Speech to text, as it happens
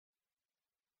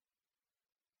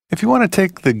If you want to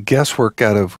take the guesswork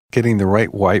out of getting the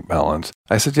right white balance,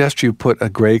 I suggest you put a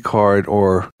gray card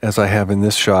or, as I have in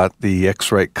this shot, the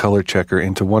X-Rite color checker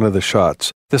into one of the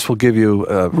shots. This will give you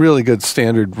a really good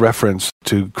standard reference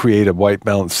to create a white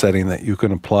balance setting that you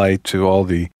can apply to all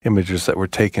the images that were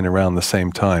taken around the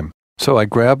same time. So I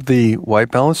grab the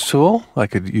white balance tool. I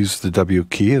could use the W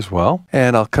key as well.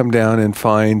 And I'll come down and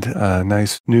find a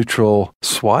nice neutral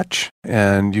swatch.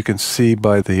 And you can see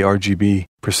by the RGB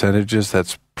percentages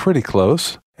that's pretty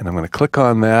close. And I'm going to click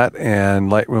on that,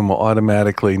 and Lightroom will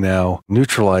automatically now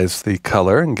neutralize the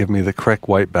color and give me the correct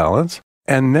white balance.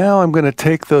 And now I'm going to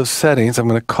take those settings, I'm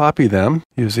going to copy them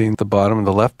using the bottom of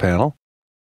the left panel.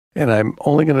 And I'm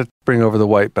only going to bring over the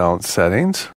white balance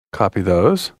settings. Copy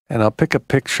those, and I'll pick a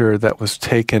picture that was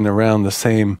taken around the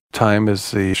same time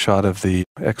as the shot of the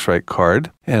X-Rite card.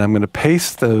 And I'm going to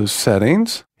paste those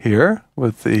settings here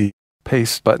with the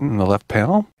paste button in the left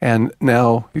panel. And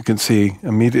now you can see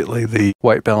immediately the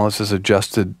white balance is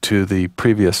adjusted to the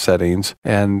previous settings.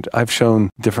 And I've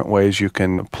shown different ways you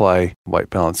can apply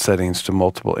white balance settings to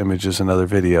multiple images in other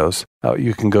videos.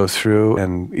 You can go through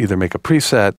and either make a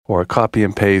preset or copy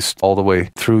and paste all the way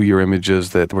through your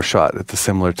images that were shot at the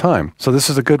similar time. So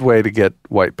this is a good way to get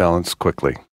white balance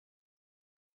quickly.